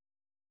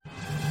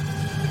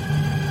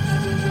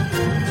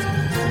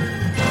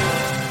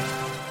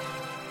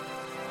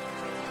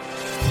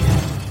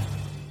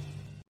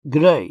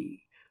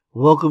G'day,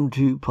 welcome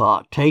to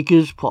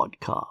Partakers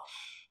Podcast.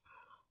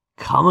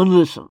 Come and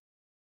listen.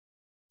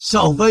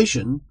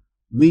 Salvation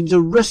means a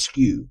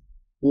rescue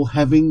or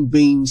having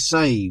been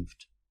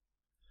saved.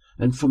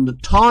 And from the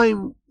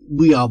time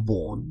we are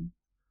born,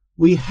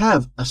 we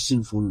have a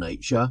sinful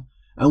nature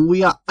and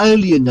we are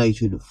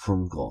alienated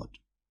from God.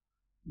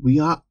 We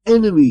are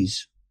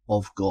enemies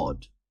of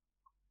God.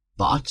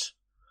 But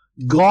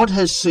God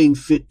has seen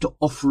fit to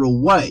offer a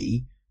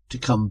way to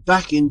come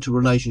back into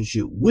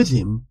relationship with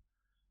him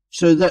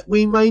so that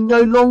we may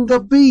no longer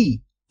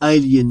be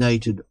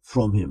alienated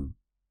from him.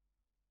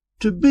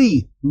 To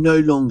be no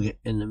longer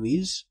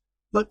enemies,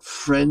 but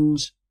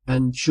friends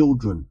and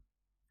children.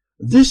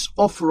 This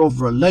offer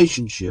of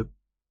relationship,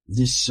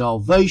 this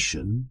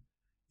salvation,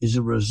 is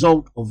a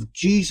result of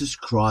Jesus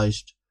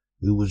Christ,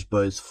 who was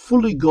both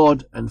fully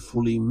God and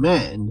fully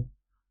man,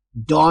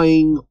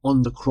 dying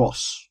on the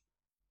cross.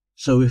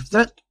 So if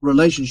that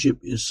relationship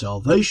is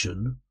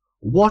salvation,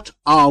 what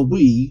are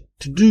we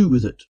to do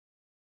with it?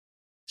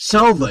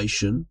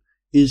 Salvation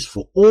is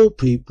for all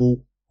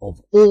people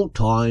of all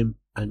time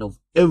and of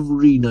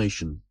every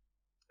nation.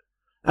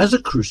 As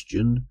a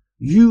Christian,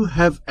 you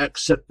have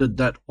accepted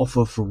that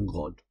offer from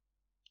God,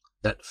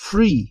 that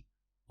free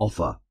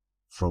offer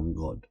from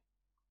God.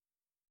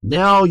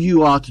 Now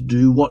you are to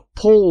do what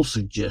Paul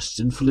suggests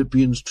in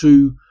Philippians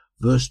 2,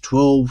 verse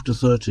 12 to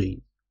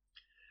 13.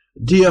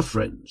 Dear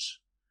friends,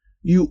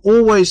 you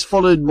always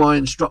followed my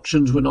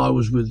instructions when I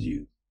was with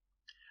you,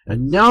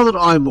 and now that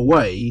I am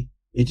away,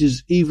 it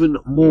is even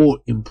more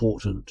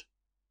important.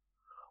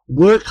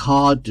 Work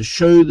hard to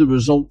show the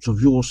results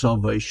of your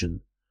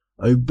salvation,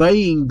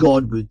 obeying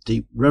God with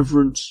deep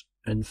reverence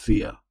and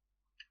fear.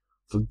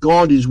 For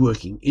God is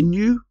working in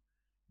you,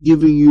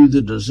 giving you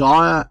the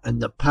desire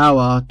and the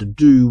power to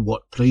do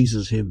what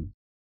pleases him.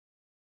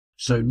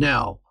 So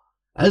now,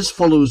 as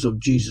followers of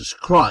Jesus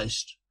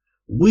Christ,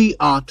 we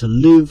are to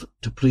live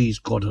to please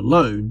God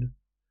alone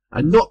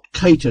and not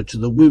cater to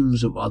the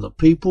whims of other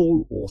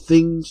people or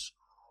things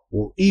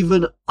or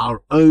even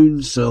our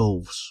own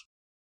selves.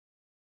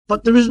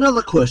 But there is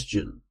another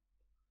question.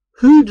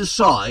 Who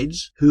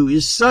decides who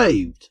is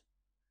saved?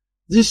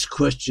 This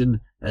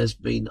question has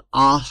been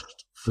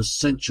asked for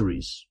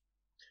centuries,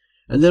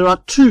 and there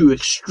are two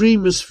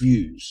extremist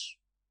views.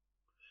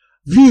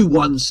 View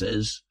 1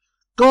 says,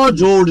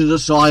 God's already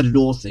decided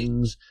all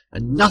things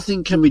and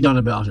nothing can be done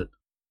about it.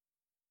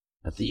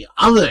 At the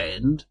other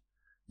end,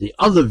 the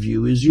other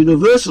view is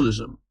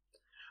universalism,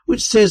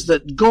 which says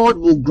that God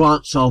will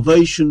grant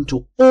salvation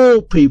to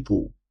all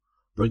people,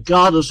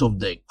 regardless of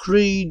their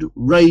creed,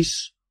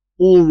 race,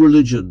 or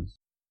religion.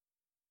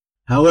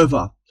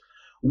 However,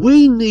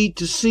 we need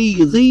to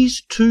see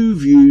these two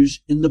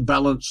views in the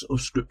balance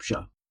of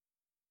Scripture.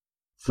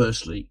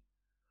 Firstly,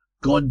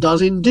 God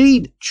does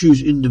indeed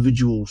choose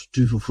individuals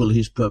to fulfill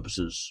his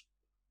purposes,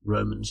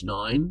 Romans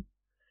 9,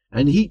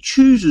 and he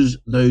chooses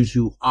those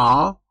who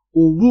are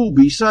or will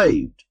be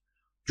saved,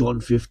 John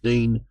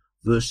 15,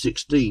 verse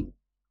 16.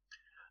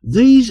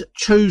 These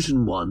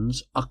chosen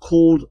ones are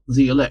called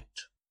the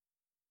elect.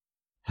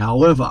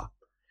 However,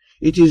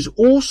 it is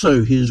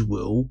also his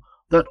will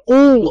that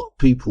all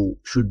people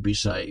should be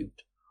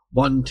saved,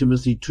 1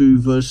 Timothy 2,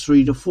 verse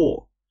 3 to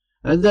 4,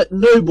 and that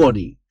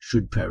nobody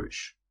should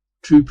perish,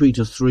 2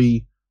 Peter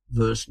 3,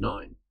 verse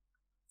 9.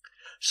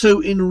 So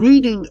in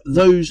reading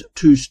those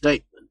two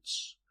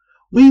statements,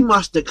 we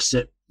must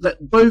accept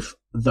that both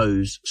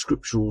those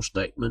scriptural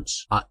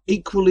statements are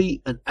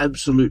equally and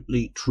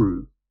absolutely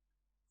true.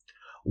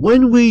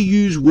 When we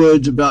use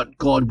words about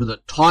God with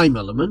a time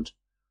element,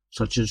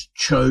 such as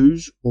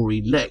chose or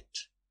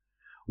elect,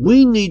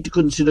 we need to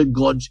consider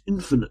God's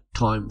infinite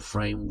time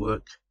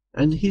framework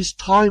and his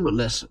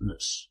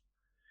timelessness.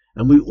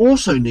 And we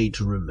also need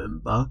to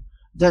remember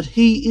that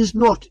he is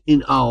not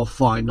in our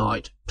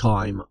finite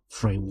time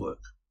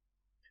framework.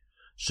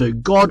 So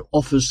God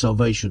offers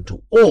salvation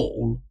to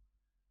all,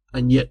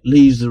 and yet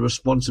leaves the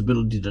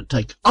responsibility to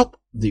take up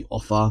the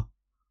offer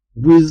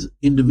with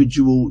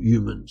individual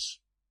humans.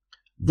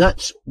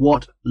 That's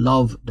what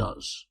love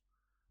does.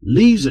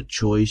 Leaves a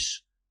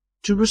choice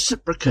to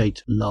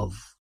reciprocate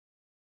love.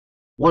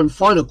 One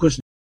final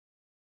question.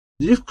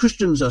 If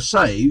Christians are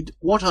saved,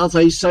 what are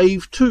they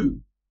saved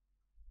to?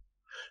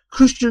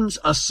 Christians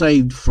are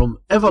saved from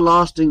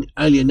everlasting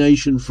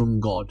alienation from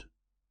God,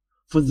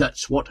 for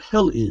that's what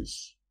hell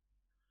is.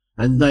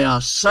 And they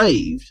are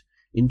saved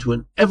into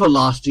an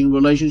everlasting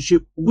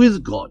relationship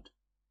with God,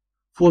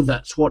 for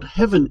that's what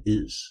heaven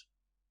is.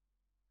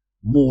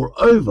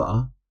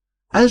 Moreover,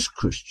 as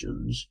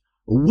Christians,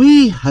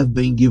 we have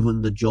been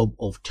given the job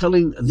of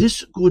telling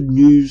this good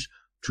news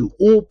to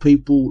all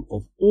people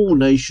of all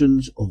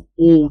nations of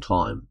all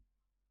time.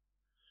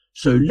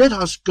 So let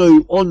us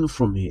go on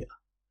from here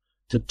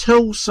to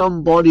tell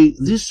somebody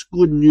this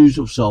good news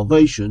of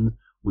salvation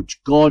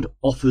which God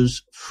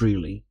offers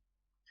freely.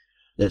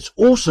 Let's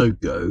also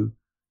go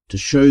to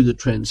show the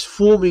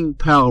transforming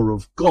power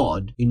of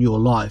God in your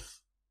life.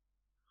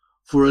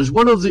 For as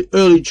one of the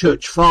early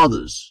church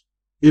fathers,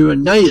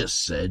 Irenaeus,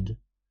 said,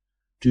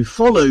 to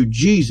follow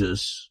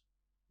Jesus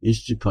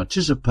is to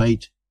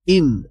participate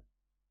in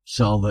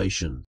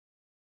salvation.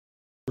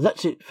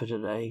 That's it for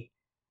today.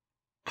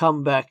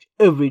 Come back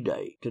every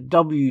day to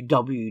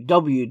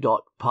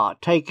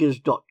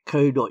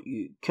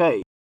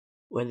www.partakers.co.uk,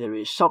 where there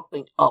is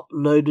something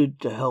uploaded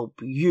to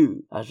help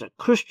you as a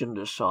Christian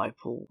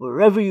disciple,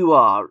 wherever you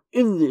are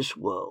in this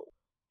world,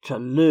 to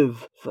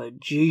live for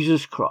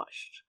Jesus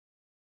Christ.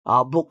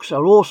 Our books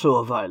are also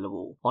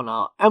available on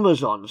our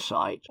Amazon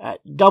site at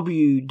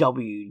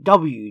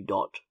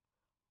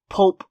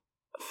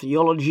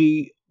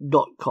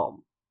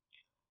www.pulptheology.com.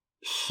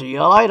 See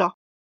you later.